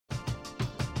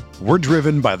We're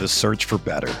driven by the search for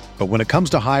better. But when it comes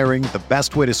to hiring, the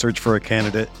best way to search for a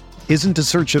candidate isn't to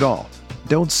search at all.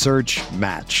 Don't search,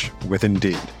 match with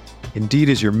Indeed. Indeed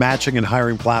is your matching and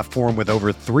hiring platform with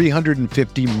over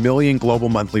 350 million global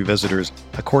monthly visitors,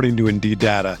 according to Indeed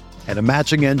data, and a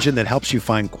matching engine that helps you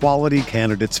find quality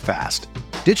candidates fast.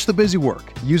 Ditch the busy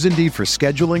work. Use Indeed for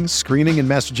scheduling, screening, and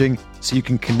messaging so you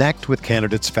can connect with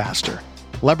candidates faster.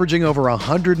 Leveraging over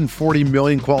 140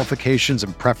 million qualifications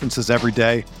and preferences every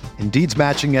day, Indeed's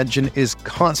matching engine is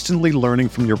constantly learning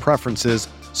from your preferences,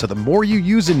 so the more you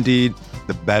use Indeed,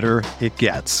 the better it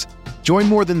gets. Join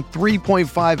more than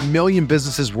 3.5 million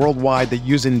businesses worldwide that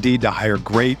use Indeed to hire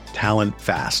great talent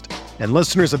fast. And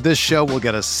listeners of this show will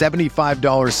get a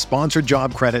 $75 sponsored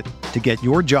job credit to get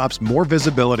your jobs more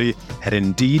visibility at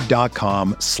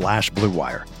Indeed.com/Blue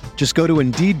Wire. Just go to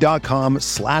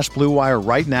Indeed.com/Blue Wire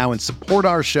right now and support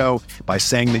our show by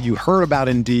saying that you heard about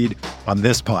Indeed on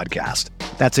this podcast.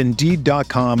 That's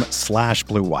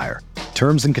Indeed.com/Blue Wire.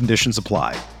 Terms and conditions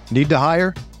apply. Need to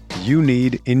hire? You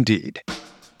need Indeed.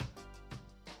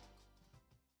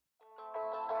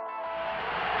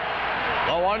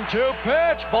 The 1-2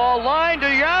 pitch, ball lined to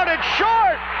Yount, it's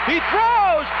short, he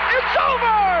throws, it's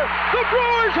over! The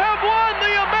Brewers have won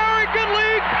the American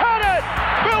League pennant!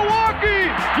 Milwaukee,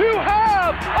 you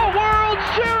have a World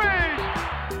Series!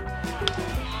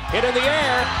 Hit in the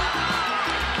air,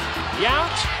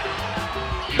 Yount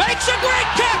makes a great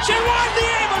catch, and Juan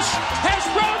Nieves has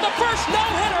thrown the first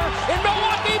no-hitter in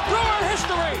Milwaukee Brewer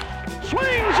history!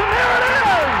 Swings, and there it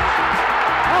is!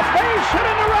 A base hit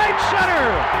in the right center!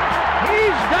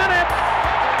 He's done it!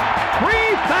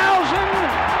 3,000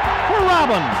 for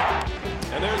Robin.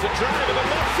 And there's a drive in the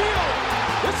left field.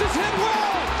 This is hit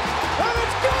well. And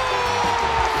it's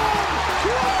gone!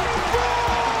 Robin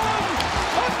Vaughn!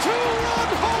 A two-run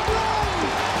home run!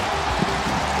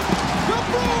 The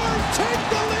Brewers take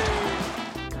the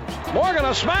lead! Morgan,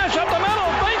 a smash up the middle.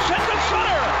 Base hit to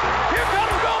center. Here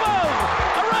comes Gomez.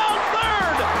 Around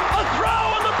third. A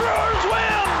throw and the Brewers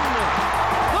win.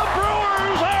 The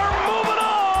Brewers are moving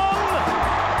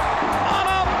on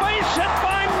a base hit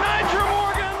by Nigel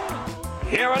Morgan.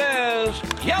 Here it is.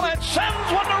 Yelich sends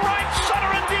one to right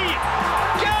center and deep.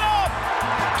 Get up.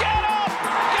 Get up.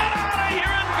 Get out of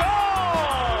here and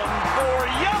gone for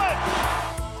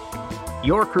Yelich.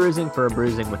 You're cruising for a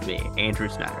bruising with me, Andrew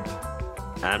Snyder.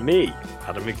 And me,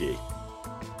 Adam McGee.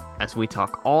 As we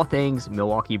talk all things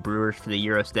Milwaukee Brewers for the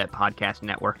Eurostep Podcast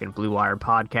Network and Blue Wire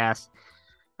Podcast.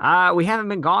 We haven't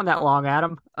been gone that long,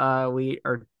 Adam. We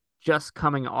are just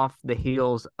coming off the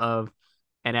heels of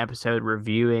an episode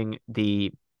reviewing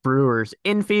the Brewers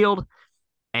infield,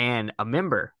 and a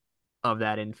member of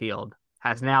that infield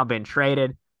has now been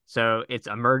traded. So it's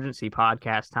emergency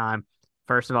podcast time.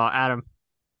 First of all, Adam,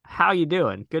 how you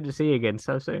doing? Good to see you again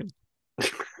so soon.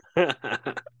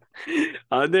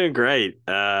 I'm doing great.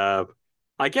 I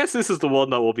guess this is the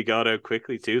one that will be got out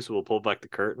quickly too, so we'll pull back the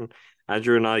curtain.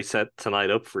 Andrew and I set tonight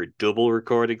up for a double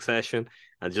recording session,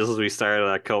 and just as we started,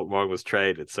 that Kolten Wong was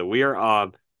traded. So we are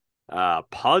on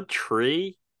pod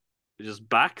 3, just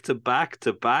back to back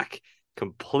to back,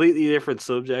 completely different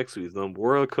subjects. We've done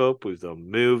World Cup, we've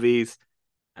done movies,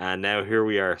 and now here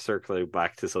we are circling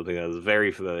back to something that is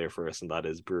very familiar for us, and that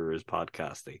is Brewers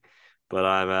podcasting. But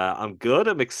I'm good.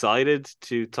 I'm excited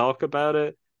to talk about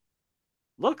it.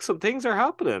 Look, some things are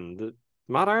happening.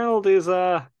 Matt Arnold is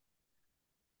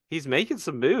he's making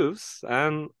some moves,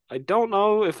 and I don't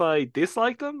know if I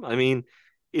dislike them. I mean,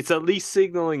 it's at least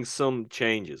signaling some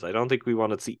changes. I don't think we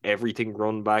want to see everything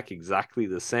run back exactly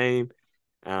the same,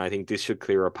 and I think this should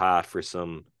clear a path for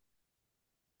some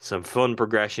fun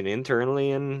progression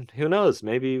internally. And who knows?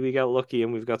 Maybe we got lucky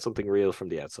and we've got something real from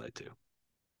the outside too.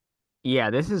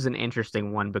 Yeah, this is an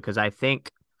interesting one because I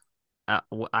think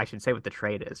I should say what the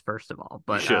trade is first of all.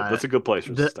 But that's a good place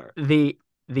for us to start. The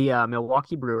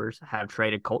Milwaukee Brewers have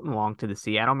traded Kolten Wong to the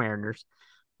Seattle Mariners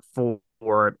for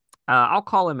I'll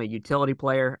call him a utility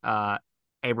player,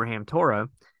 Abraham Toro,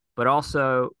 but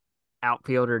also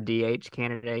outfielder DH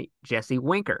candidate Jesse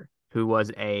Winker, who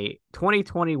was a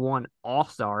 2021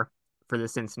 All-Star for the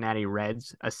Cincinnati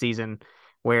Reds, a season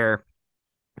where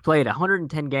he played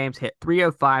 110 games, hit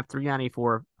 305,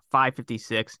 394,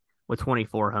 556 with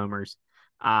 24 homers.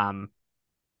 Then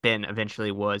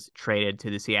eventually was traded to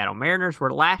the Seattle Mariners, where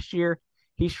last year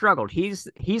he struggled. He's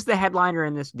the headliner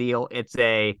in this deal. It's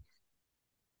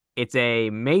a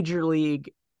major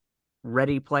league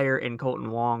ready player in Kolten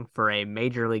Wong for a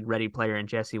major league ready player in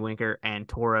Jesse Winker, and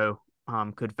Toro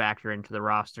could factor into the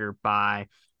roster by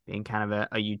being kind of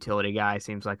a utility guy.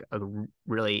 Seems like a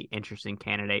really interesting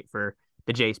candidate for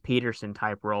the Jace Peterson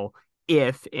type role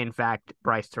if, in fact,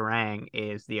 Bryce Terang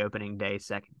is the opening day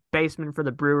second baseman for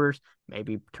the Brewers.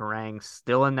 Maybe Terang's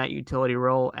still in that utility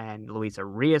role and Luis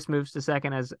Arias moves to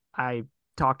second, as I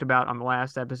talked about on the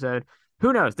last episode.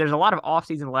 Who knows? There's a lot of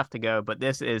offseason left to go, but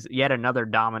this is yet another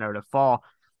domino to fall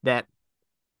that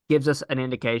gives us an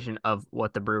indication of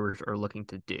what the Brewers are looking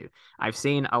to do. I've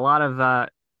seen a lot of,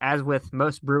 as with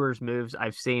most Brewers moves,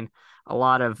 I've seen a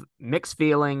lot of mixed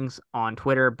feelings on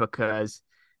Twitter because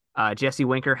Jesse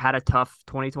Winker had a tough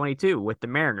 2022 with the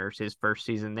Mariners, his first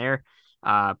season there.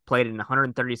 Played in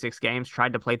 136 games,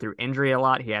 tried to play through injury a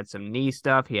lot. He had some knee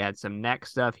stuff, he had some neck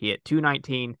stuff. He hit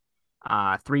 219,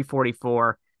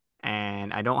 344,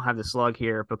 and I don't have the slug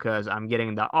here because I'm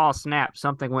getting the snap,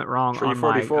 something went wrong on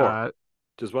my 344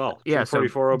 as well. Yeah,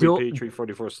 344 so OBP,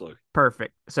 344 slug.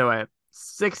 Perfect. So a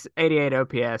 688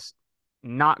 OPS,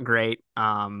 not great.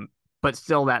 But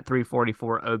still that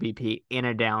 344 OBP in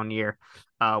a down year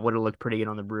would have looked pretty good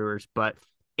on the Brewers. But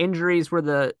injuries were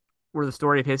the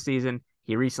story of his season.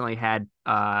 He recently had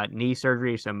knee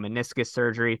surgery, so meniscus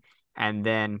surgery, and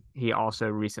then he also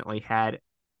recently had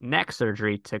neck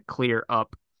surgery to clear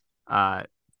up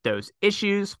those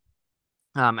issues.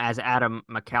 As Adam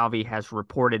McCalvey has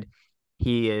reported,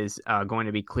 he is going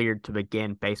to be cleared to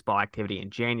begin baseball activity in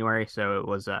January. So it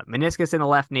was meniscus in the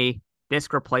left knee,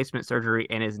 disc replacement surgery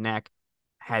in his neck,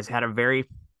 has had a very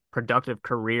productive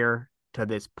career to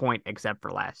this point, except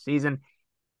for last season.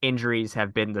 Injuries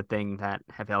have been the thing that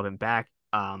have held him back.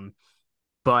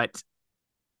 But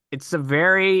it's a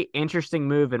very interesting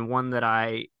move and one that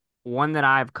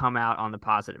I've come out on the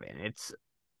positive in.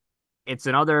 It's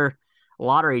another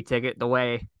lottery ticket the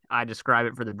way I describe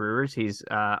it for the Brewers. He's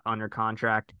under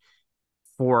contract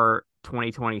for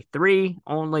 2023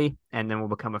 only, and then will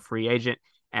become a free agent.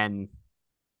 And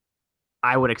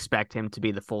I would expect him to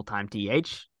be the full-time DH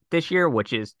this year,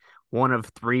 which is one of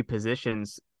three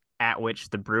positions at which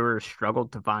the Brewers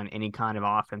struggled to find any kind of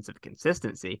offensive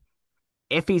consistency.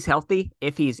 If he's healthy,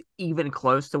 if he's even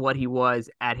close to what he was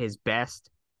at his best,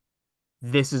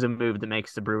 this is a move that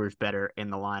makes the Brewers better in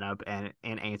the lineup and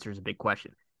answers a big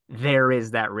question. There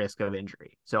is that risk of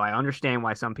injury. So I understand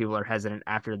why some people are hesitant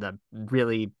after the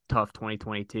really tough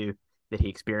 2022 that he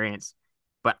experienced.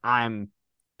 But I'm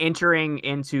entering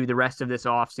into the rest of this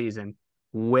offseason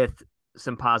with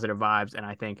some positive vibes, and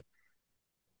I think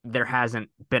there hasn't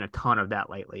been a ton of that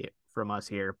lately from us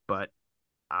here, but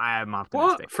I'm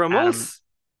optimistic. What? From Adam, us?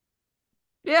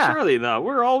 Yeah. Surely not.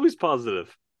 We're always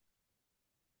positive.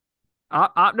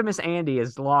 Optimus Andy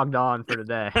is logged on for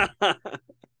today.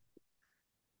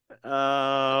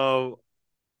 The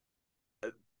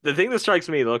thing that strikes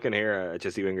me looking here at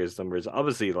Jesse Winker's numbers,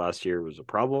 obviously last year was a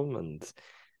problem,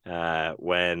 and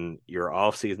when your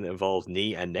off season involves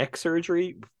knee and neck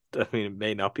surgery, I mean, it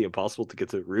may not be impossible to get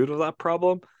to the root of that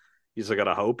problem. You just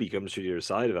gotta hope he comes to the other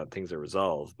side of that, things are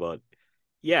resolved. But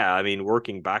yeah, I mean,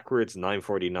 working backwards,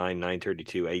 949,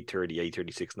 932, 830,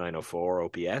 836, 904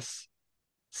 OPS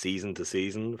season to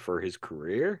season for his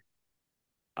career.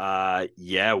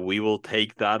 Yeah, we will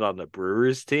take that on the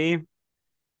Brewers team.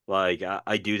 Like,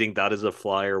 I do think that is a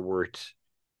flyer worth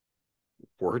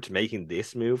making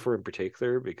this move for in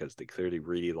particular, because they clearly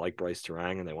really like Bryce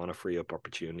Terang and they want to free up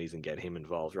opportunities and get him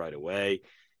involved right away.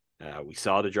 We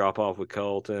saw the drop off with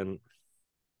Kolten.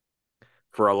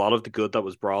 For a lot of the good that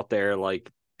was brought there,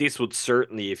 like, this would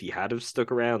certainly, if he had have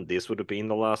stuck around, this would have been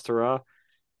the last hurrah.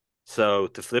 So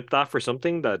to flip that for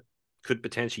something that could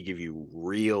potentially give you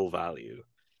real value,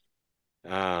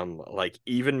 like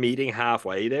even meeting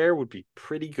halfway there would be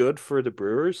pretty good for the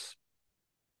Brewers.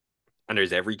 And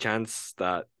there's every chance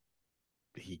that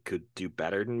he could do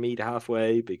better than meet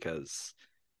halfway, because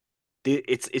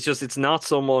it's not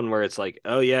someone where it's like,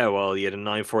 oh yeah, well, he had a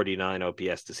 949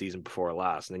 OPS the season before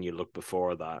last, and then you look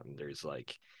before that and there's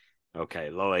like,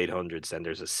 okay, low 800s, then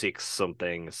there's a 6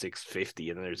 something, a 650,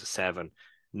 and then there's a 7.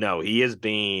 No, he has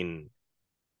been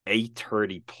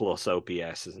 830 plus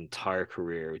OPS his entire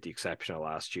career, with the exception of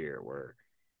last year, where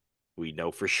we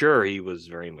know for sure he was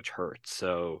very much hurt.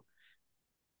 So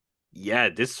yeah,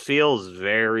 this feels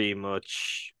very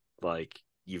much like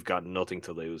you've got nothing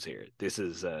to lose here. This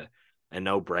is a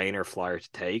no-brainer flyer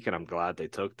to take, and I'm glad they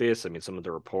took this. I mean, some of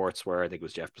the reports were, I think it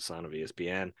was Jeff Passan of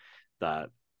ESPN, that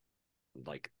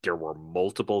like there were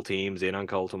multiple teams in on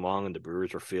Kolten Wong, and the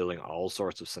Brewers were feeling all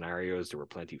sorts of scenarios. There were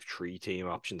plenty of 3-team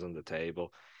options on the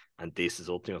table, and this is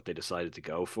ultimately what they decided to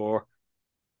go for.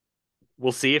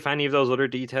 We'll see if any of those other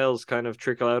details kind of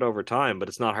trickle out over time, but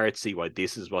it's not hard to see why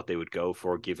this is what they would go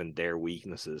for, given their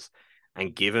weaknesses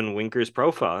and given Winker's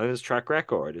profile and his track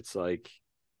record. It's like,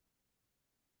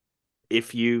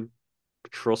 if you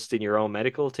trust in your own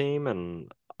medical team,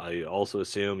 and I also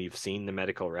assume you've seen the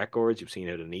medical records, you've seen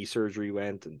how the knee surgery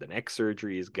went and the neck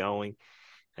surgery is going,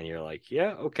 and you're like,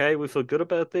 yeah, okay, we feel good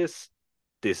about this.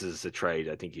 This is a trade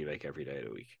I think you make every day of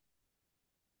the week.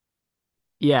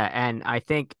 Yeah, and I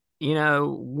think,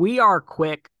 we are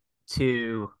quick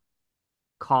to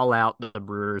call out the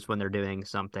Brewers when they're doing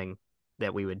something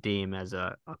that we would deem as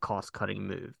a cost-cutting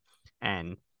move.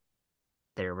 And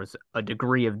there was a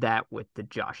degree of that with the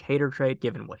Josh Hader trade,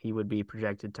 given what he would be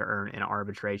projected to earn in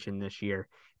arbitration this year.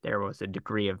 There was a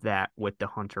degree of that with the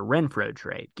Hunter Renfroe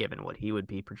trade, given what he would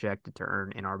be projected to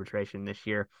earn in arbitration this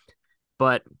year.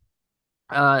 But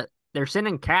they're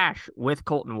sending cash with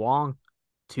Kolten Wong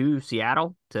to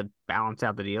Seattle to balance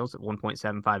out the deals at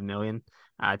 1.75 million.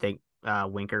 I think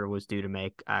Winker was due to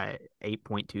make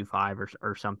 8.25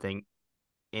 or something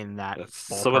in that That's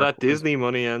some of ballpark. that Disney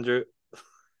money, Andrew.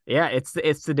 Yeah, it's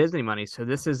the Disney money. So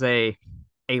this is a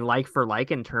like for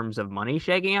like in terms of money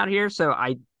shaking out here. So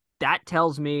that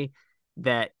tells me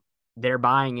that they're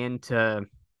buying into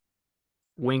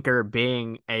Winker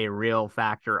being a real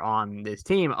factor on this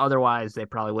team. Otherwise, they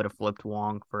probably would have flipped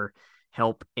Wong for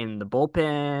help in the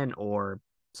bullpen or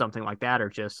something like that, or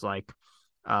just like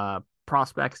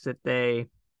prospects that they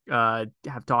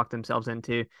have talked themselves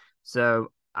into.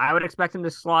 So I would expect him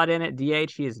to slot in at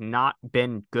DH. He has not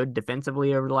been good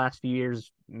defensively over the last few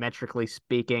years, metrically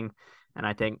speaking. And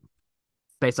I think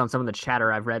based on some of the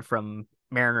chatter I've read from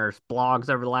Mariners blogs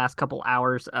over the last couple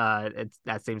hours,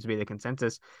 that seems to be the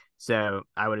consensus. So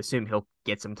I would assume he'll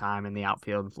get some time in the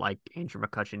outfield like Andrew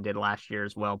McCutchen did last year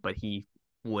as well, but he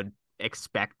would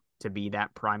expect to be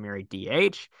that primary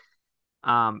DH.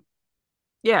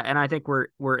 Yeah, and I think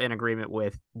we're in agreement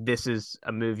with this is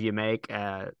a move you make.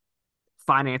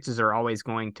 Finances are always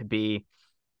going to be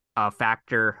a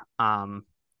factor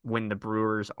when the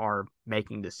Brewers are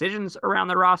making decisions around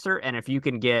the roster, and if you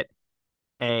can get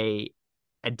a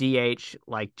DH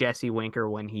like Jesse Winker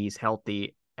when he's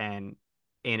healthy and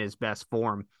in his best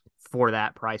form for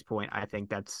that price point, I think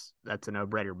that's a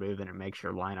no-brainer move, and it makes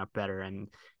your lineup better. And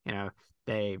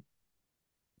they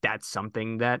that's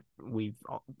something that we've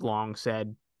long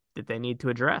said that they need to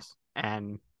address.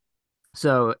 And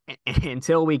so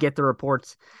until we get the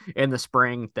reports in the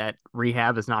spring that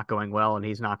rehab is not going well and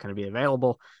he's not going to be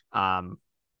available, I'm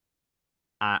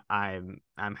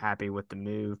happy with the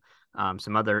move.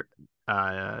 Some other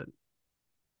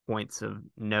points of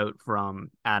note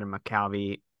from Adam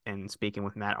McCalvy and speaking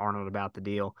with Matt Arnold about the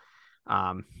deal.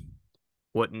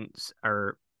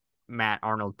 Matt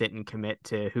Arnold didn't commit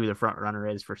to who the front runner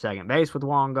is for second base with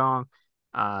Wong Gong,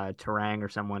 Terang or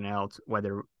someone else,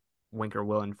 whether Winker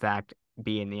will in fact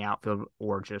be in the outfield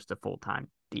or just a full-time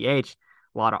DH.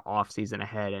 A lot of offseason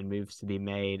ahead and moves to be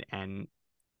made, and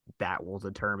that will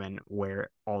determine where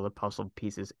all the puzzle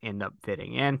pieces end up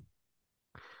fitting in.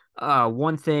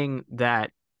 One thing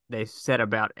that they said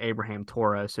about Abraham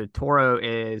Toro. So Toro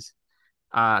is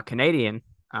Canadian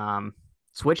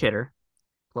switch hitter,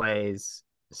 plays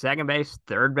second base,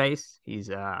 third base. He's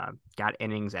got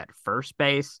innings at first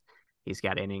base. He's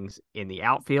got innings in the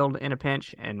outfield in a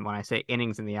pinch. And when I say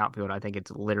innings in the outfield, I think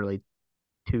it's literally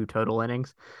 2 total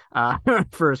innings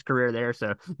for his career there.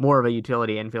 So more of a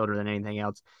utility infielder than anything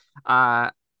else.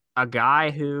 A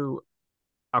guy who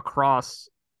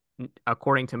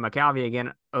according to McCalvy,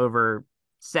 again, over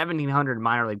 1,700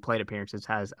 minor league plate appearances,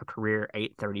 has a career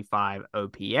 835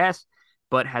 OPS,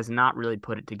 but has not really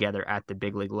put it together at the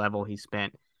big league level. He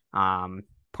spent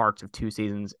parts of 2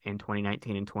 seasons in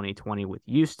 2019 and 2020 with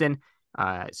Houston,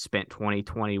 spent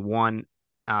 2021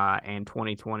 and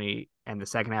 2020 and the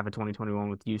second half of 2021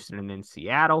 with Houston and then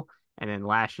Seattle, and then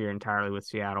last year entirely with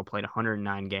Seattle, played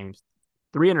 109 games,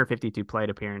 352 plate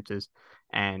appearances,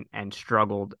 and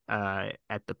struggled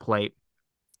at the plate.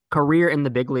 Career in the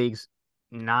big leagues,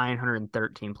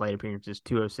 913 plate appearances,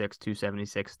 206,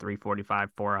 276, 345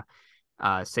 for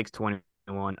a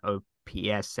 621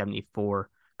 OPS, 74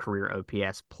 career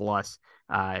OPS plus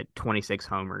 26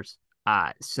 homers.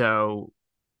 So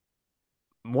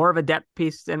more of a depth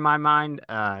piece in my mind.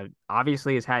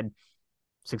 Obviously has had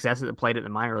success at the plate at the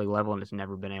minor league level and has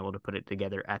never been able to put it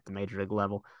together at the major league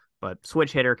level. But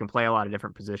switch hitter, can play a lot of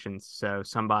different positions. So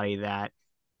somebody that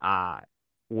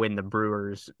when the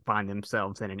Brewers find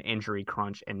themselves in an injury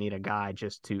crunch and need a guy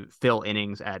just to fill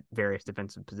innings at various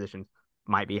defensive positions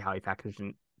might be how he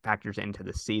factors into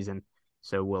the season.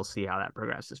 So we'll see how that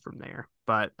progresses from there.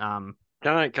 But can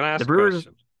I ask the Brewers, a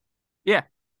question? Yeah.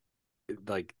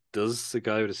 Like, does the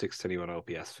guy with a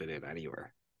 621 OPS fit in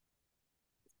anywhere?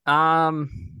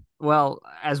 Well,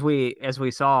 as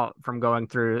we saw from going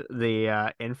through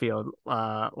the infield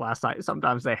last night,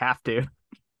 sometimes they have to.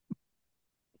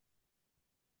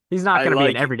 He's not I going to be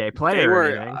an like everyday they player or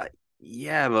were, anything.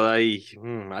 yeah, but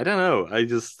I don't know. I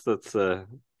just that's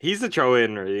he's the throw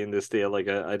in really in this deal. Like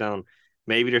I don't.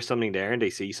 Maybe there's something there and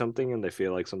they see something and they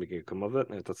feel like something could come of it.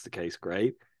 And if that's the case,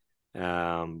 great.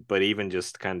 But even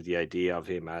just kind of the idea of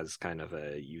him as kind of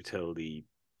a utility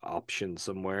option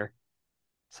somewhere,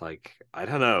 it's like I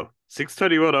don't know.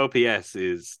 621 OPS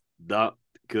is not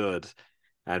good,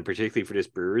 and particularly for this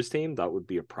Brewers team, that would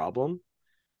be a problem.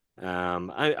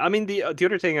 I mean the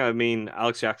other thing, I mean,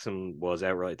 Alex Jackson was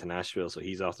outright to Nashville, so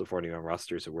he's off the 41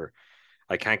 roster. So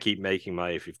I can't keep making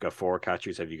my if you've got 4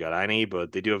 catchers, have you got any?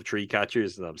 But they do have 3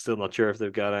 catchers, and I'm still not sure if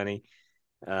they've got any.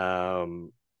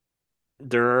 Um,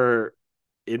 there are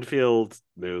infield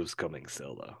moves coming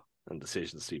still though, and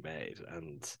decisions to be made.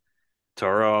 And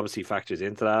Toro obviously factors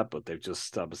into that, but they've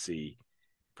just obviously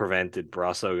prevented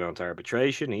Brasso going to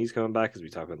arbitration. He's coming back as we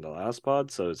talked in the last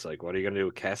pod. So it's like, what are you going to do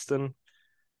with Keston?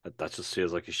 That just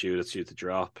feels like a shoe that's due to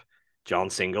drop.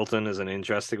 John Singleton is an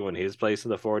interesting one. His place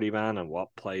in the 40 man and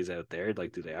what plays out there.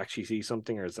 Like, do they actually see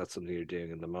something, or is that something you're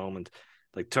doing in the moment?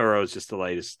 Like, Toro is just the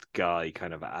latest guy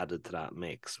kind of added to that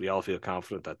mix. We all feel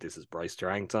confident that this is Bryce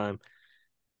Terang time.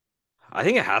 I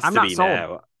think it has I'm to not be sold.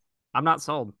 now. I'm not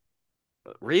sold.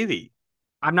 Really?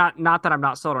 I'm not that I'm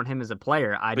not sold on him as a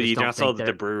player. I But just you don't just saw think that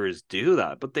the that Brewers do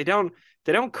that. But they don't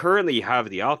currently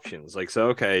have the options. Like, so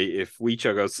okay, if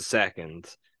Weicho goes to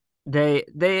second,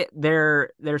 they're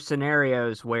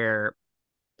scenarios where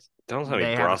don't tell me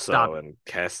they have Brasso stopped and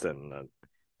Keston and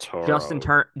Toro.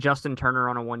 Justin Turner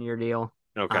on a 1 year deal.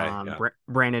 Okay, yeah.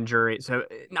 Brandon Drury. So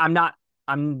I'm not.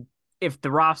 I'm if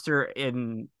the roster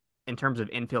in terms of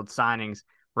infield signings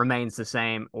remains the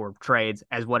same or trades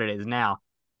as what it is now,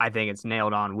 I think it's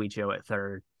nailed on Weicho at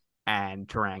third and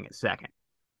Terang at second.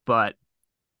 But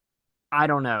I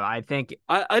don't know. I think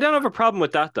I don't have a problem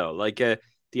with that though. Like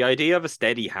the idea of a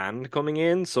steady hand coming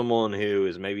in, someone who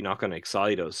is maybe not going to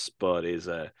excite us, but is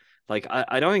like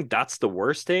I don't think that's the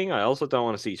worst thing. I also don't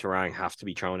want to see Tarang have to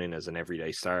be thrown in as an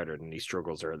everyday starter and he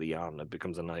struggles early on. It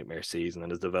becomes a nightmare season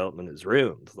and his development is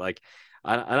ruined. Like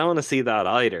I don't want to see that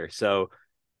either. So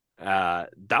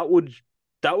that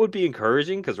would be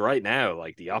encouraging because right now,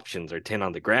 like the options are thin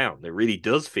on the ground. It really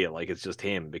does feel like it's just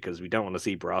him because we don't want to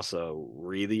see Brasso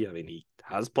really. I mean, he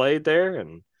has played there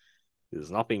and it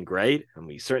has not been great, and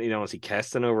we certainly don't want to see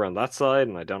Keston over on that side,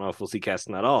 and I don't know if we'll see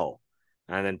Keston at all.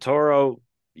 And then Toro,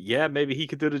 yeah, maybe he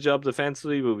could do the job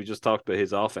defensively, but we just talked about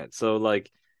his offense. So like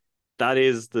that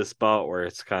is the spot where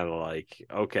it's kind of like,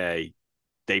 okay,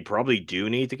 they probably do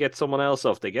need to get someone else.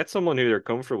 So if they get someone who they're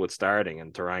comfortable with starting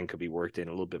and Turan could be worked in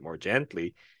a little bit more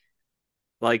gently,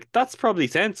 like that's probably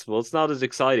sensible. It's not as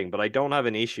exciting, but I don't have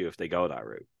an issue if they go that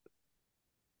route.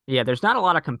 yeah, there's not a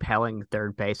lot of compelling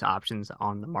third base options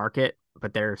on the market,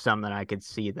 but there are some that I could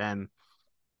see them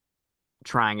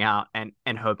trying out and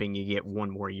hoping you get one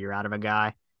more year out of a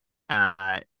guy.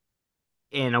 Uh,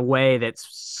 in a way that's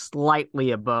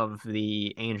slightly above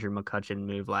the Andrew McCutchen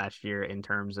move last year in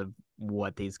terms of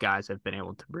what these guys have been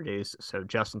able to produce. So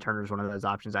Justin Turner is one of those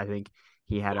options. I think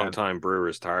he had Long time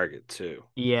Brewers target too.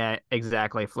 yeah,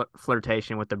 exactly,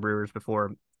 flirtation with the Brewers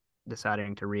before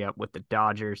deciding to re-up with the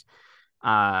Dodgers.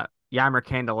 Yeimer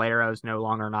Candelario is no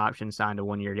longer an option, signed a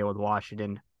 1 year deal with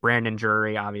Washington. Brandon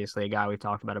Drury, obviously a guy we've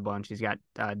talked about a bunch. He's got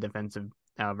defensive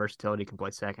versatility, can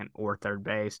play second or third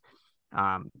base.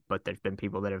 But there's been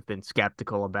people that have been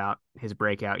skeptical about his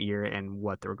breakout year and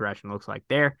what the regression looks like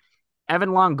there. Evan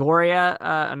Longoria,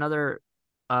 another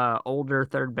older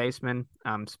third baseman,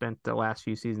 spent the last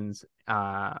few seasons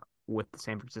with the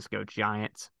San Francisco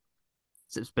Giants.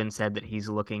 It's been said that he's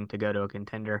looking to go to a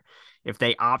contender. If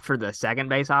they opt for the second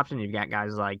base option, you've got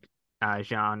guys like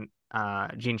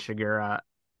Gene Segura,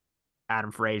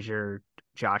 Adam Frazier,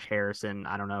 Josh Harrison.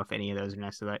 I don't know if any of those are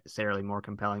necessarily more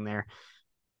compelling there.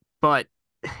 But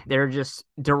they're just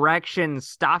direction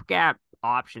stopgap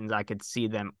options I could see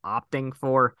them opting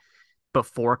for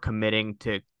before committing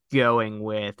to going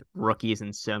with rookies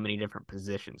in so many different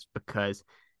positions because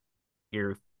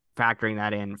you're factoring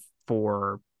that in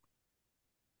for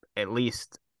at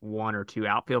least one or two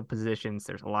outfield positions.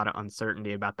 There's a lot of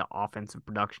uncertainty about the offensive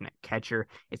production at catcher.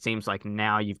 It seems like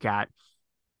now you've got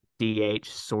DH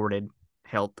sorted,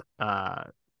 health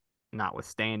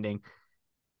notwithstanding,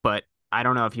 but I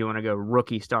don't know if you want to go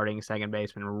rookie starting second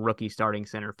baseman, rookie starting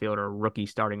center fielder, rookie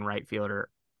starting right fielder,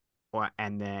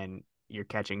 and then your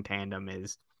catching tandem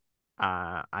is,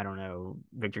 I don't know,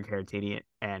 Victor Caratini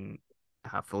and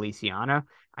Feliciano.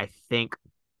 I think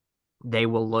they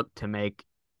will look to make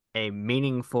a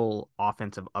meaningful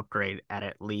offensive upgrade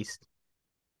at least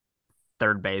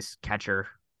third base, catcher,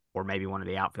 or maybe one of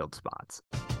the outfield spots.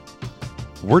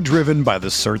 We're driven by the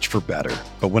search for better.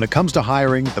 But when it comes to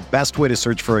hiring, the best way to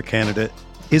search for a candidate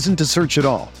isn't to search at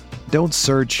all. Don't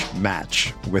search,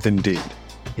 match with Indeed.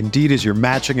 Indeed is your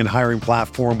matching and hiring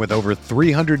platform with over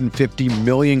 350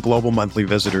 million global monthly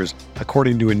visitors,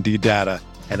 according to Indeed data,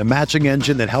 and a matching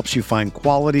engine that helps you find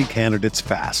quality candidates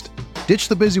fast. Ditch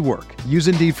the busy work. Use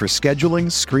Indeed for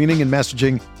scheduling, screening, and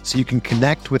messaging so you can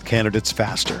connect with candidates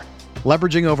faster.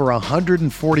 Leveraging over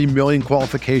 140 million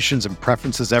qualifications and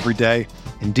preferences every day,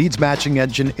 Indeed's matching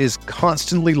engine is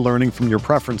constantly learning from your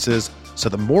preferences, so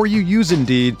the more you use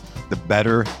Indeed, the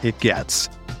better it gets.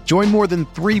 Join more than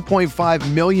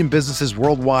 3.5 million businesses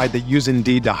worldwide that use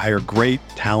Indeed to hire great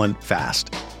talent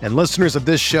fast. And listeners of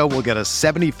this show will get a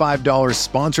 $75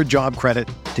 sponsored job credit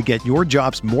to get your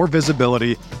jobs more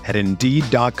visibility at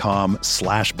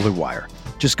Indeed.com/Blue Wire.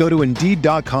 Just go to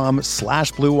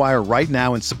Indeed.com/Blue Wire right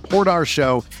now and support our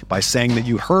show by saying that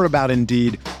you heard about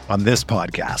Indeed on this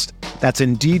podcast. That's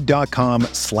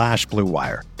Indeed.com/Blue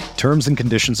Wire. Terms and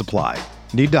conditions apply.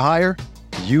 Need to hire?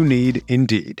 You need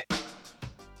Indeed.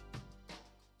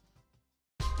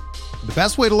 The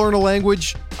best way to learn a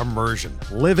language? Immersion.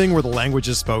 Living where the language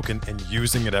is spoken and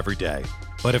using it every day.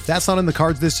 But if that's not in the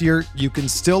cards this year, you can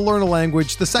still learn a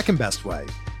language the second best way,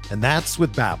 and that's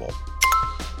with Babbel.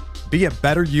 Be a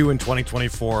better you in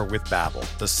 2024 with Babbel,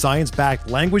 the science-backed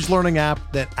language learning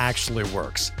app that actually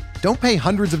works. Don't pay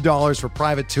hundreds of dollars for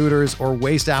private tutors or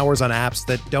waste hours on apps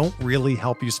that don't really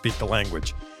help you speak the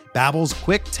language. Babbel's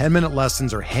quick 10-minute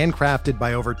lessons are handcrafted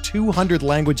by over 200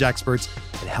 language experts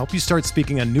and help you start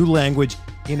speaking a new language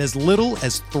in as little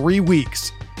as 3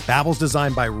 weeks. Babbel's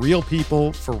designed by real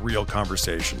people for real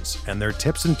conversations, and their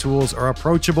tips and tools are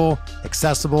approachable,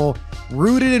 accessible,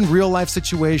 rooted in real-life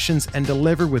situations, and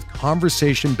delivered with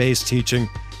conversation-based teaching,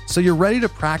 so you're ready to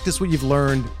practice what you've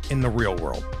learned in the real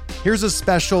world. Here's a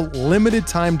special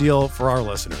limited-time deal for our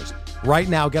listeners. Right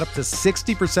now, get up to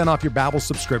 60% off your Babbel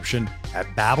subscription at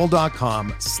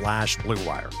Babbel.com/Blue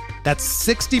Wire. That's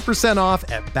 60% off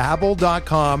at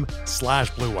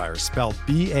Babbel.com/Blue Wire, spelled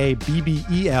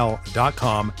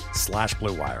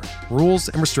BABBEL.com/Blue Wire. Rules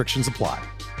and restrictions apply.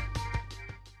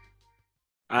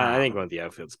 I think one of the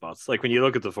outfield spots, like when you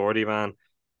look at the 40 man,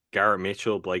 Garrett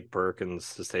Mitchell, Blake Perkins,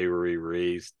 Stevie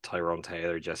Reeves, Tyrone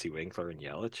Taylor, Jesse Winkler, and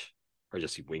Yelich, or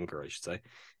Jesse Winker, I should say.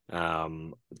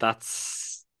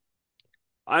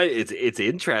 It's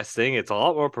interesting. It's a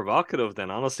lot more provocative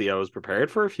than honestly I was prepared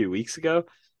for a few weeks ago.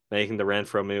 Making the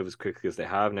Renfroe move as quickly as they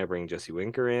have, now bringing Jesse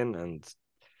Winker in, and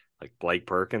like Blake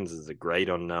Perkins is a great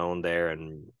unknown there,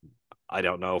 and I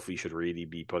don't know if we should really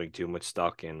be putting too much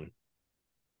stock in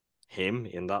him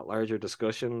in that larger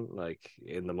discussion. Like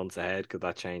in the months ahead, could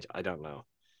that change? I don't know.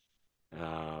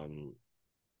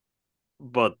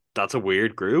 But that's a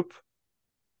weird group.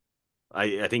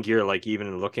 I think you're like,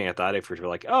 even looking at that, if we're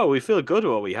like, oh, we feel good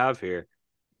with what we have here,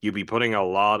 you'd be putting a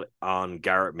lot on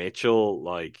Garrett Mitchell,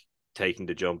 like taking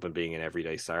the jump and being an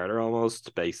everyday starter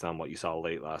almost based on what you saw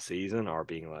late last season, or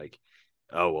being like,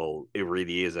 oh, well, it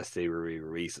really is Esteury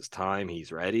Ruiz's time.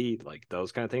 He's ready. Like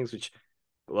those kind of things, which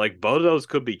like both of those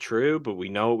could be true, but we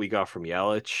know what we got from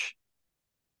Yelich.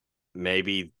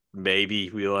 Maybe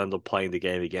we'll end up playing the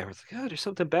game again. It's like, oh, there's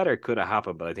something better could have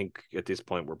happened. But I think at this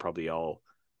point, we're probably all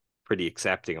pretty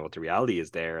accepting of what the reality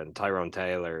is there. And Tyrone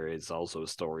Taylor is also a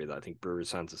story that I think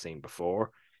Brewers fans have seen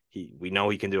before. We know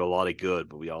he can do a lot of good,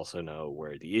 but we also know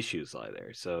where the issues lie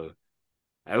there. So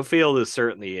outfield is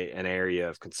certainly an area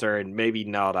of concern, maybe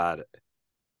not at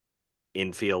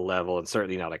infield level and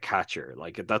certainly not a catcher.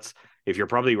 Like that's, if you're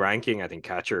probably ranking, I think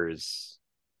catcher is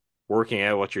working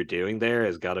out what you're doing there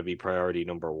has got to be priority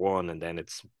number one. And then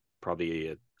it's probably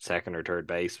a second or third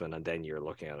baseman. And then you're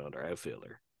looking at another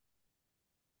outfielder.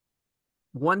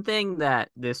 One thing that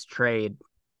this trade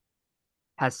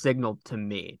has signaled to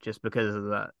me, just because of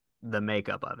the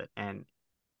makeup of it, and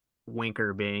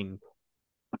Winker being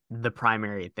the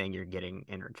primary thing you're getting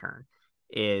in return,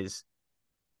 is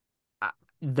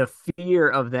the fear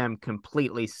of them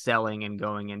completely selling and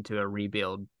going into a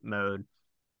rebuild mode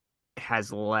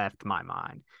has left my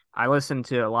mind. I listen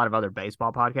to a lot of other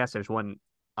baseball podcasts. There's one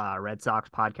Red Sox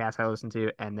podcast I listen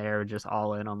to, and they're just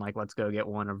all in on like, let's go get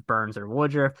one of Burns or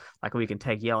Woodruff. Like we can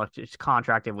take Yelich's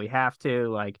contract if we have to.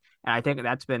 Like, and I think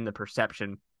that's been the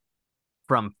perception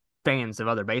from fans of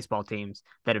other baseball teams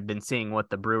that have been seeing what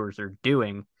the Brewers are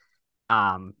doing.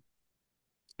 And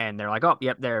they're like, oh,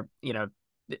 yep, they're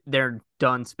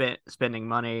done spending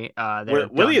money.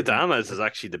 Willie Adames is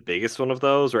actually the biggest one of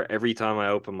those, where every time I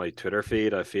open my Twitter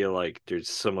feed, I feel like there's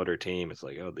some other team. It's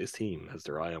like, oh, this team has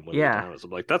their eye on Willie Adames. I'm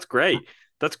like, that's great.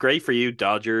 That's great for you,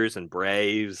 Dodgers and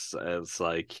Braves. It's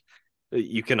like,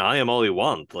 you can eye him all you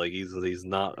want. Like he's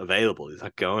not available. He's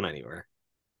not going anywhere.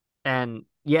 And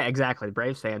yeah, exactly.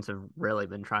 Braves fans have really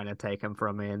been trying to take him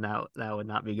from me, and that would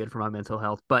not be good for my mental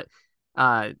health. But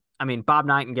I mean, Bob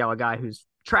Nightingale, a guy whose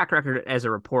track record as a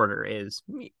reporter is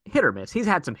hit or miss. He's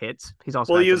had some hits. He's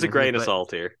also We'll had some use a misses, grain of but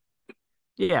salt here.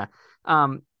 yeah.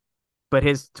 Um, but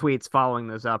his tweets following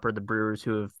those up are the Brewers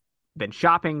who have been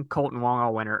shopping Kolten Wong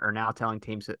all winter are now telling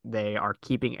teams that they are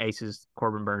keeping aces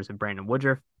Corbin Burnes and Brandon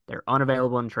Woodruff. They're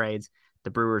unavailable in trades.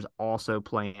 The Brewers also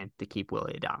plan to keep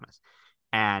Willie Adames.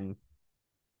 And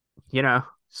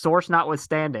source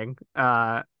notwithstanding,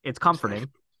 it's comforting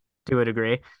to a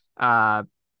degree. Uh,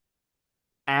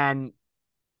 and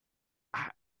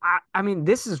I mean,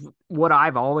 this is what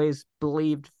I've always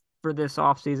believed for this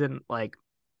offseason. Like,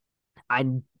 I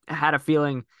had a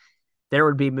feeling there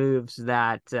would be moves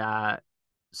that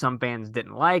some fans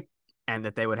didn't like, and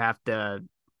that they would have to,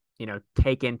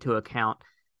 take into account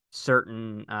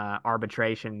certain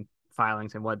arbitration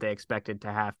filings and what they expected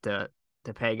to have to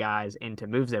pay guys into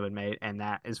moves they would make. And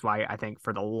that is why I think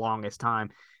for the longest time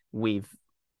we've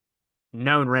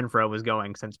known Renfroe was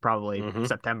going since probably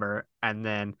September, and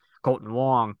then Kolten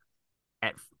Wong.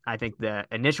 I think the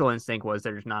initial instinct was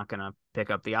they're just not going to pick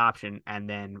up the option, and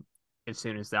then as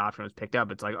soon as the option was picked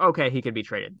up, it's like, okay, he could be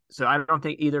traded. So I don't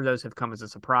think either of those have come as a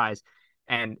surprise,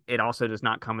 and it also does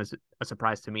not come as a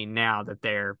surprise to me now that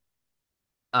they're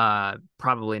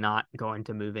probably not going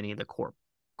to move any of the core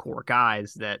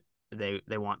guys that they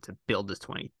want to build this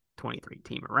 2023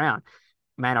 team around.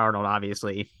 Matt Arnold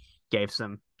obviously gave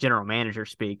some general manager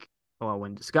speak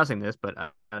when discussing this, but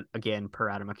again, per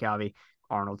Adam McCalvy,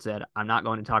 Arnold said, "I'm not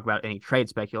going to talk about any trade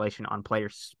speculation on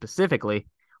players specifically.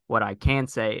 What I can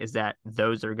say is that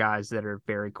those are guys that are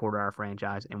very core to our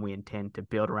franchise, and we intend to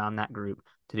build around that group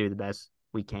to do the best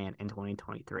we can in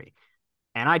 2023."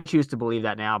 And I choose to believe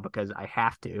that now because I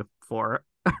have to for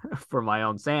for my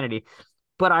own sanity.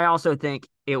 But I also think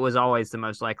it was always the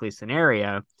most likely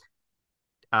scenario.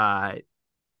 Guy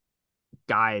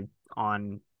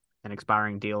on an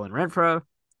expiring deal in Renfroe,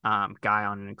 guy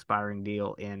on an expiring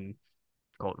deal in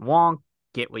Kolten Wong.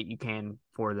 Get what you can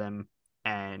for them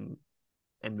and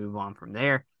move on from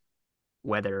there.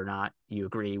 Whether or not you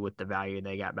agree with the value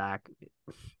they got back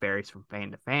varies from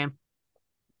fan to fan.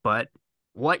 But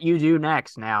what you do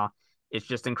next now is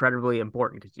just incredibly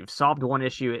important because you've solved one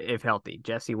issue if healthy.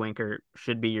 Jesse Winker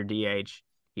should be your DH.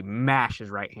 He mashes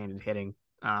right-handed hitting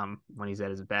when he's at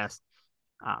his best.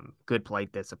 Good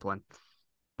plate discipline.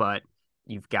 But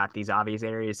you've got these obvious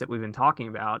areas that we've been talking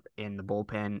about in the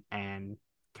bullpen and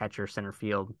catcher, center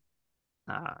field,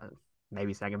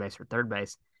 maybe second base or third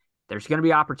base. There's going to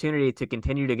be opportunity to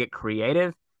continue to get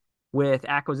creative with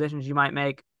acquisitions you might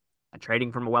make,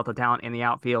 trading from a wealth of talent in the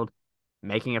outfield,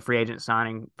 making a free agent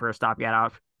signing for a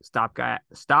stopgap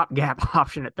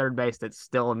option at third base that's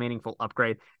still a meaningful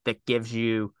upgrade that gives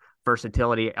you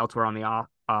versatility elsewhere on the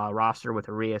roster with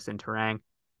Arias and Terang.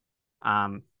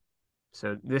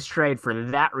 So this trade for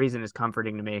that reason is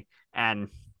comforting to me, and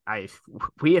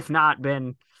we have not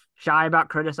been shy about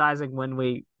criticizing when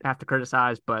we have to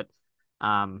criticize, but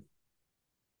I'm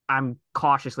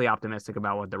cautiously optimistic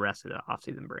about what the rest of the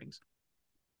offseason brings.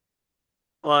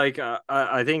 Like,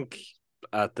 I think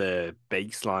at the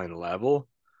baseline level,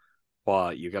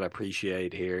 what you got to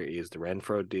appreciate here is the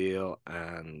Renfroe deal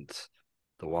and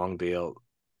the Wong deal.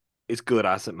 It's good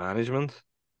asset management.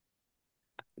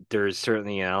 There's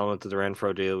certainly an element of the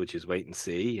Renfroe deal, which is wait and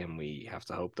see, and we have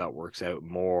to hope that works out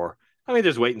more. I mean,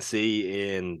 there's wait and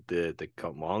see in the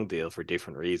Wong deal for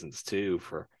different reasons too,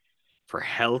 for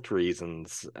health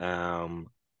reasons. But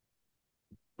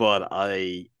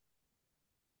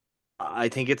I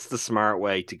think it's the smart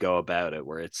way to go about it,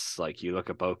 where it's like you look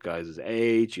at both guys'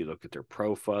 age, you look at their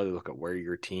profile, you look at where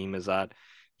your team is at,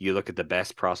 you look at the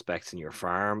best prospects in your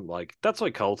farm. Like, that's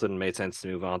why Kolten made sense to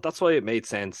move on. That's why it made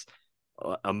sense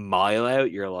a mile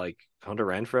out. You're like Hunter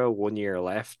Renfroe, 1 year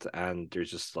left, and there's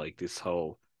just like this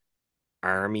whole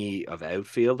army of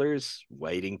outfielders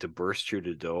waiting to burst through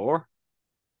the door.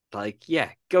 Like,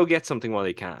 yeah, go get something while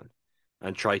you can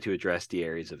and try to address the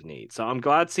areas of need. So I'm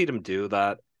glad to see them do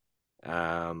that.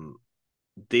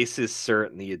 This is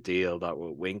certainly a deal that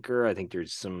with Winker, I think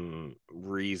there's some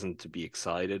reason to be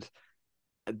excited.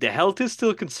 The health is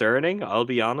still concerning, I'll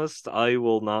be honest. I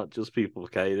will not just be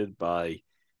placated by,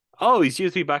 oh, he's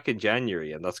usually back in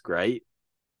January, and that's great.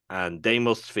 And they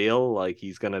must feel like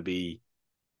he's going to be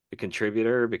a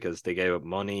contributor because they gave up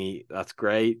money. That's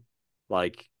great.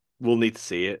 Like, we'll need to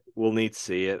see it. We'll need to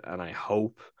see it. And I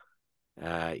hope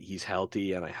he's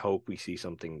healthy, and I hope we see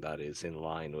something that is in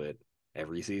line with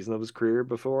every season of his career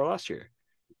before last year.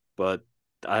 But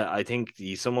I think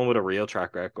he's someone with a real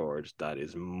track record that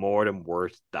is more than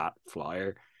worth that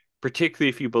flyer. particularly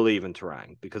if you believe in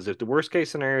Tarang. Because if the worst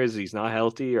case scenario is he's not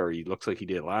healthy or he looks like he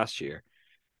did last year,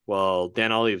 well,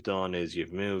 then all you've done is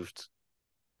you've moved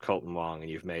Kolten Wong and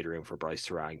you've made room for Bryce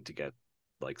Tarang to get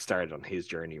like started on his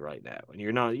journey right now, and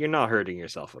you're not hurting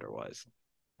yourself otherwise.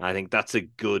 I think that's a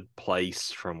good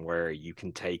place from where you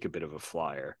can take a bit of a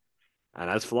flyer. And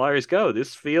as flyers go,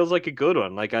 this feels like a good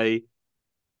one. Like I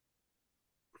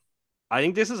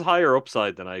think this is higher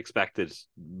upside than I expected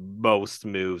most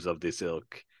moves of this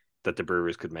ilk that the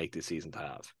Brewers could make this season to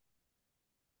have.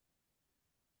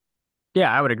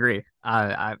 Yeah, I would agree.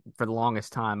 I for the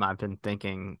longest time I've been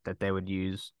thinking that they would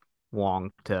use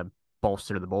Wong to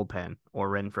bolster the bullpen or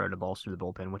Renfroe to bolster the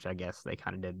bullpen, which I guess they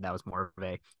kind of did. That was more of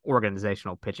a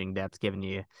organizational pitching depth, giving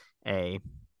you a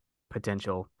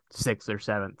potential sixth or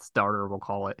seventh starter, we'll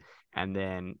call it, and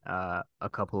then a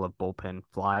couple of bullpen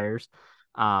flyers.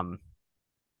 Um,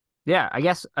 yeah, I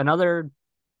guess another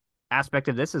aspect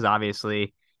of this is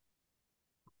obviously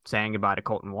saying goodbye to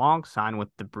Kolten Wong, signed with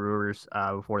the Brewers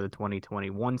before the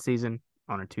 2021 season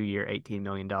on a 2-year, $18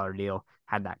 million deal.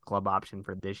 Had that club option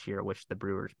for this year, which the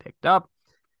Brewers picked up.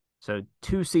 So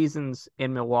 2 seasons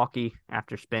in Milwaukee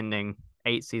after spending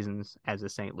 8 seasons as a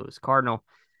St. Louis Cardinal.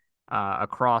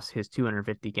 Across his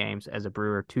 250 games as a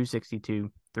Brewer, 262,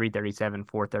 337,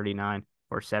 439,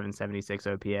 or 776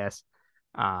 OPS,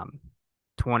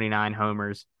 29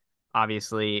 homers.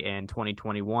 Obviously, in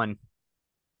 2021,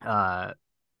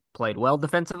 played well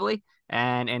defensively,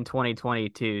 and in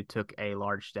 2022 took a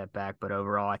large step back. But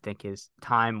overall, I think his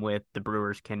time with the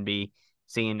Brewers can be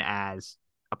seen as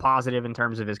a positive in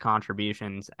terms of his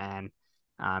contributions. And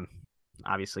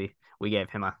obviously, we gave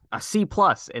him a C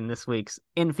plus in this week's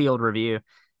infield review.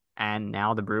 And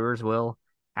now the Brewers will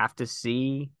have to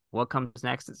see what comes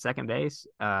next at second base.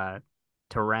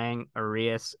 Tarang,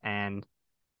 Arias, and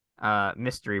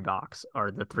Mystery Box are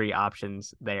the 3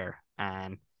 options there.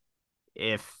 And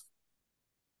if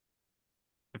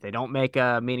they don't make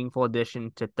a meaningful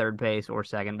addition to third base or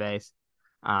second base,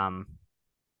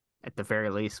 at the very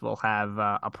least, we'll have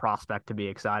a prospect to be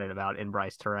excited about in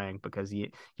Bryce Tarang, because you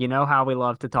know how we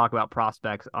love to talk about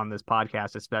prospects on this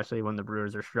podcast, especially when the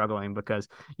Brewers are struggling, because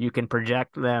you can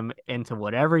project them into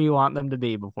whatever you want them to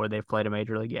be before they've played a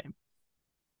major league game.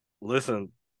 Listen,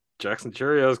 Jackson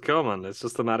Churio's coming. It's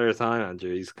just a matter of time,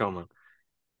 Andrew. He's coming.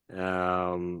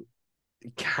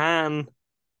 Can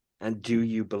and do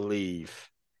you believe,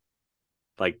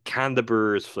 like, can the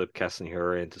Brewers flip Keston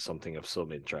Hiura into something of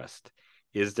some interest?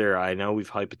 Is there, I know we've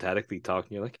hypothetically talked,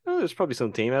 and you're like, oh, there's probably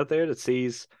some team out there that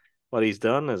sees what he's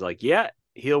done and is like, yeah,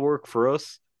 he'll work for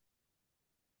us.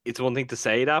 It's one thing to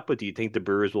say that, but do you think the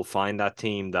Brewers will find that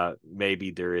team that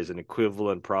maybe there is an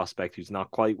equivalent prospect who's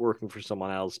not quite working for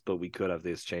someone else, but we could have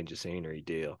this change of scenery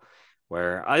deal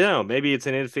where, I don't know, maybe it's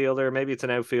an infielder, maybe it's an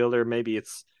outfielder, maybe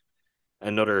it's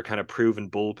another kind of proven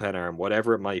bullpen arm,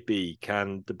 whatever it might be.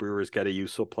 Can the Brewers get a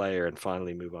useful player and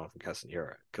finally move on from Keston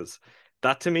Hiura? Because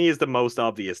that to me is the most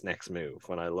obvious next move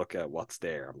when I look at what's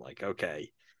there. I'm like,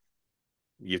 okay,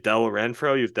 you've dealt with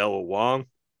Renfroe, you've dealt with Wong.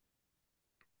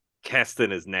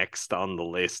 Keston is next on the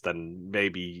list and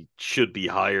maybe should be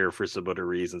higher for some other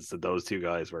reasons than those 2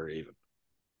 guys were even.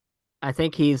 I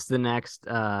think he's the next.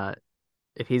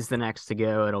 If he's the next to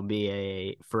go, it'll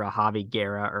be for a Javi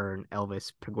Guerra or an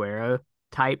Elvis Peguero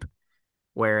type,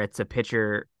 where it's a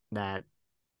pitcher that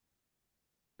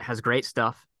has great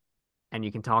stuff, and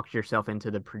you can talk yourself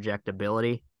into the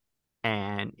projectability,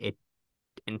 and it,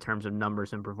 in terms of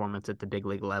numbers and performance at the big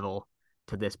league level,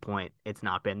 to this point, it's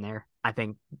not been there. I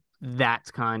think that's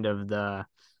kind of the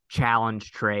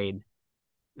challenge trade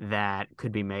that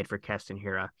could be made for Keston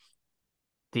Hiura.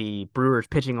 The Brewers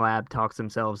pitching lab talks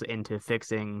themselves into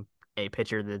fixing a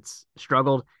pitcher that's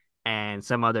struggled, and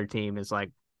some other team is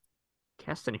like,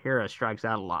 Keston Hiura strikes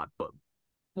out a lot, but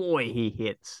boy, he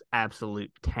hits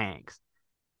absolute tanks.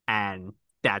 And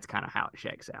that's kind of how it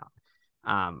shakes out.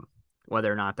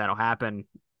 Whether or not that'll happen,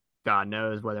 God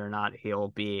knows. Whether or not he'll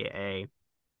be a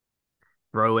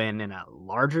throw in a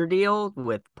larger deal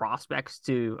with prospects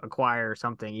to acquire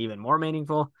something even more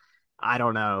meaningful, I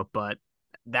don't know. But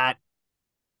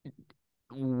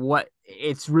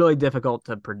it's really difficult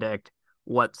to predict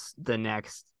what's the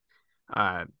next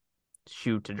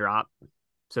shoe to drop,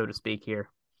 so to speak, here,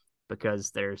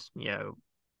 because there's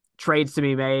trades to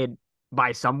be made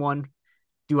by someone.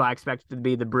 Do I expect it to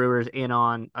be the Brewers in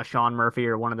on a Sean Murphy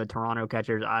or one of the Toronto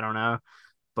catchers? I don't know.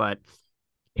 But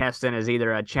Keston is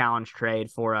either a challenge trade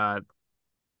for a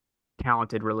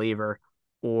talented reliever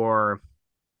or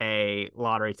a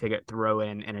lottery ticket throw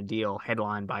in a deal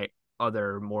headlined by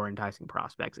other more enticing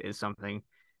prospects, is something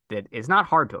that is not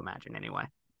hard to imagine anyway.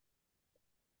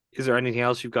 Is there anything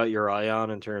else you've got your eye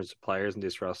on in terms of players in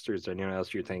this roster? Is there anyone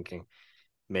else you're thinking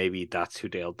maybe that's who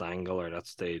they'll dangle or that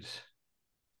stage?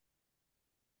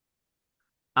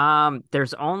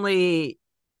 There's only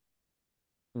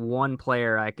one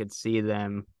player I could see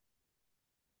them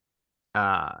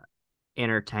uh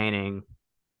entertaining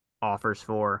offers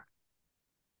for,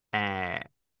 and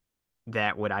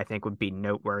that would I think would be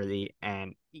noteworthy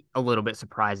and a little bit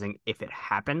surprising if it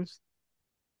happens,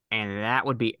 and that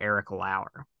would be Eric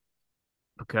Lauer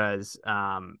because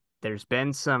there's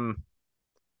been some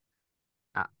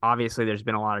obviously there's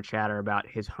been a lot of chatter about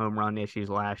his home run issues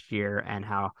last year and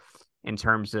how in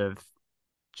terms of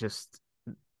just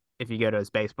if you go to his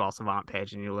baseball savant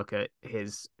page and you look at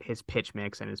his pitch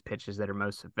mix and his pitches that are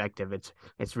most effective,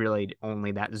 it's really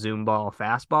only that zoom ball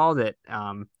fastball that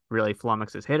really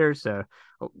flummoxes hitters. So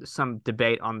some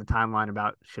debate on the timeline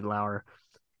about should Lauer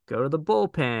go to the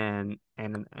bullpen,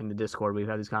 and in the Discord we've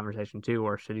had this conversation too,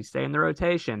 or should he stay in the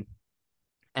rotation?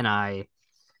 And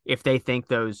if they think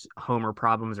those homer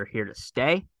problems are here to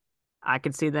stay, I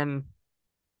could see them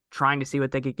trying to see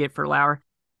what they could get for Lauer.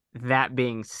 That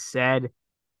being said,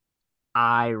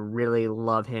 I really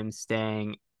love him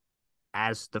staying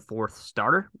as the fourth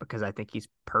starter because I think he's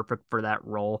perfect for that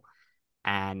role.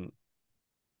 And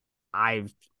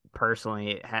I've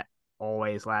personally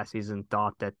always last season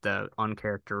thought that the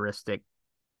uncharacteristic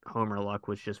homer luck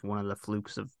was just one of the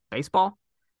flukes of baseball.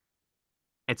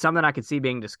 It's something I could see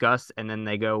being discussed, and then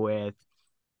they go with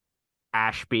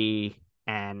Ashby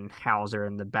and Hauser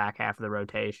in the back half of the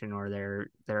rotation, or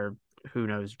they're who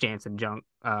knows, Jansen Junk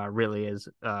really is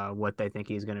what they think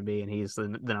he's going to be, and he's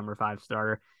the number 5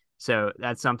 starter. So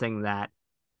that's something that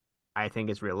I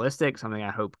think is realistic, something I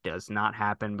hope does not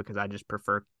happen because I just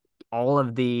prefer all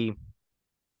of the.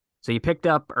 So you picked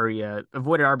up or you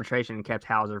avoided arbitration and kept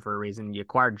Hauser for a reason. You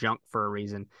acquired Junk for a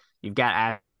reason. You've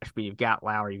got Ashby, you've got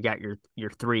Lauer, you've got your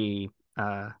 3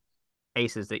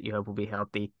 aces that you hope will be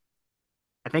healthy.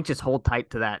 I think just hold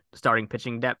tight to that starting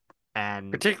pitching depth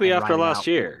and particularly after last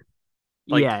year.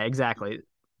 Like, yeah, exactly.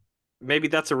 Maybe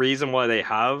that's a reason why they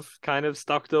have kind of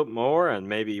stocked up more, and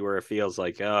maybe where it feels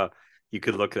like you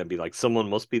could look at it and be like, someone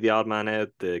must be the odd man out.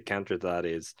 The counter to that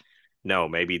is no,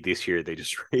 maybe this year they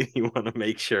just really want to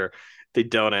make sure they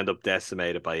don't end up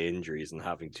decimated by injuries and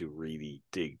having to really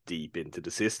dig deep into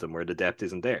the system where the depth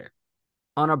isn't there.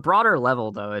 On a broader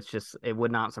level, though, it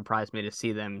would not surprise me to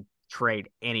see them trade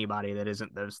anybody that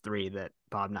isn't those 3 that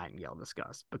Bob Nightingale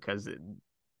discussed, because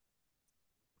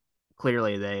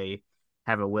clearly they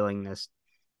have a willingness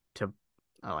to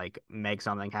like make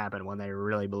something happen when they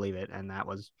really believe it, and that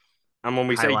was. And when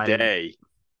we say they,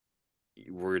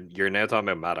 you're now talking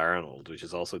about Matt Arnold, which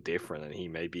is also different, and he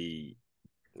may be.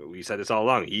 We said this all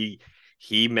along.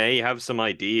 He may have some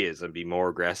ideas and be more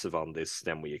aggressive on this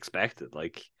than we expected.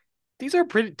 Like, these are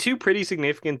two pretty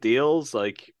significant deals,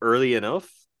 like early enough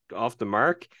off the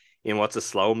mark in what's a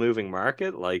slow moving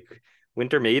market. Like,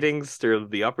 winter meetings, there'll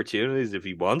be opportunities if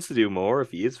he wants to do more,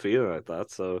 if he is feeling like that.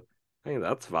 So I think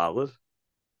that's valid.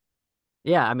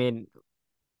 Yeah, I mean,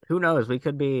 who knows? We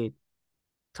could be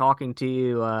talking to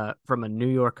you from a New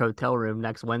York hotel room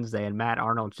next Wednesday, and Matt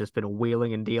Arnold's just been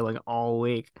wheeling and dealing all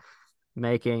week,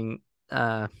 making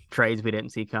trades we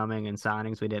didn't see coming and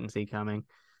signings we didn't see coming.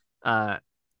 I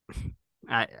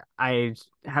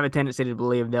have a tendency to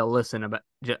believe they'll listen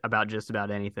about just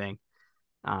about anything.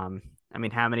 I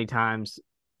mean, how many times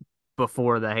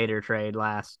before the Hader trade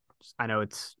last? I know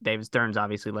it's David Stearns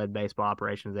obviously led baseball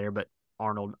operations there, but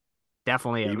Arnold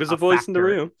definitely he was a voice in the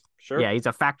room. Sure. Yeah, he's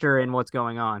a factor in what's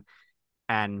going on.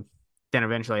 And then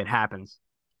eventually it happens.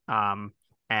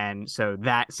 And so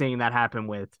seeing that happen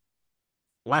with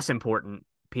less important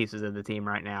pieces of the team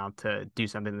right now to do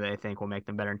something that they think will make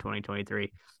them better in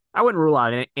 2023. I wouldn't rule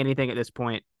out anything at this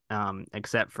point,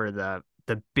 except for the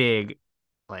big,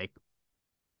 like,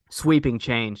 sweeping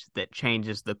change that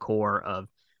changes the core of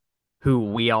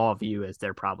who we all view as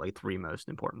their probably 3 most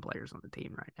important players on the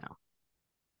team right now.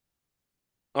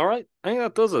 All right. I think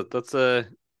that does it. That's a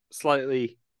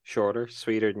slightly shorter,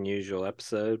 sweeter than usual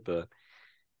episode, but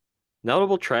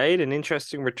notable trade, an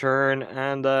interesting return,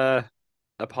 and a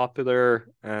popular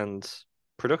and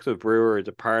productive Brewer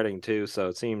departing too. So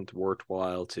it seemed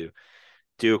worthwhile to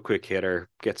do a quick hitter,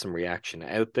 get some reaction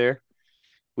out there.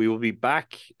 We will be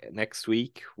back next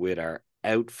week with our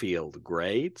outfield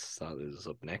grades. That is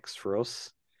up next for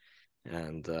us.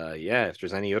 And if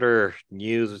there's any other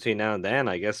news between now and then,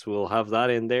 I guess we'll have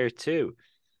that in there too.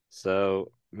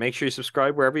 So make sure you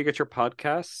subscribe wherever you get your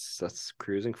podcasts. That's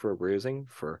Cruising for a Bruising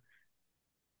for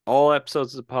all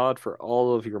episodes of the pod, for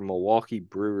all of your Milwaukee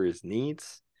Brewers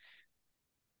needs.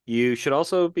 You should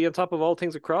also be on top of all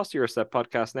things across the Your Step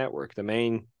Podcast Network. The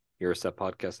main Eurostep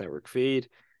Podcast Network feed.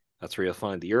 That's where you'll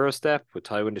find the Eurostep with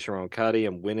Tywin de Sharon Caddy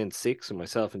and Winning Six and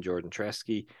myself and Jordan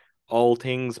Tresky. All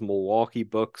things Milwaukee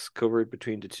Bucks covered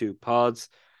between the two pods.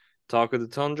 Talk of the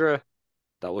Tundra,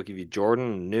 that will give you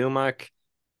Jordan and Numac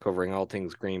covering all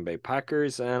things Green Bay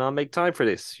Packers. And I'll make time for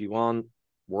this. You want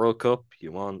World Cup,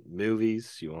 you want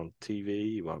movies, you want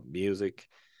TV, you want music.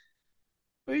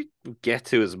 We get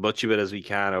to as much of it as we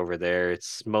can over there.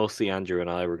 It's mostly Andrew and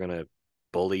I. We're going to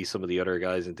bully some of the other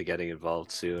guys into getting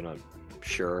involved soon, I'm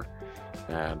sure.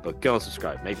 But go and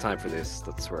subscribe. Make time for this.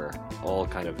 That's where all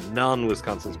kind of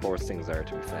non-Wisconsin sports things are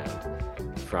to be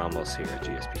found from us here at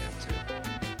GSPN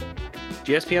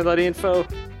too. GSPN.info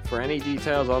for any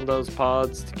details on those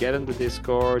pods, to get in the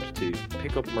Discord, to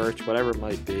pick up merch, whatever it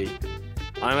might be.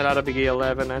 I'm at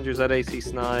AdaBiggie11. Andrew's at AC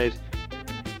Snide.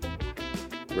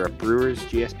 We're at Brewers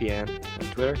GSPN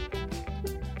on Twitter.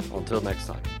 Until next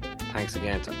time, thanks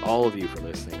again to all of you for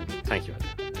listening. Thank you,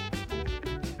 Andrew.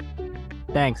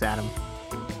 Thanks, Adam.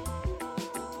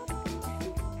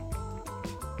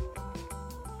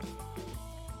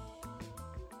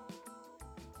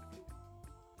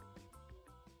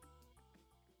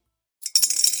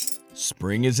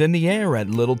 Spring is in the air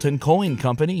at Littleton Coin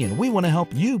Company, and we want to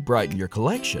help you brighten your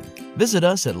collection. Visit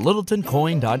us at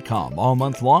littletoncoin.com all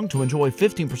month long to enjoy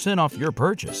 15% off your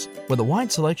purchase. With a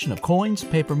wide selection of coins,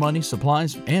 paper money,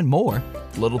 supplies, and more,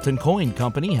 Littleton Coin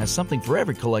Company has something for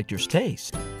every collector's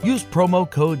taste. Use promo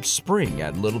code SPRING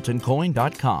at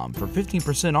littletoncoin.com for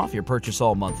 15% off your purchase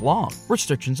all month long.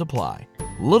 Restrictions apply.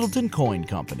 Littleton Coin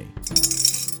Company.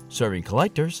 Serving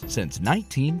collectors since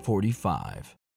 1945.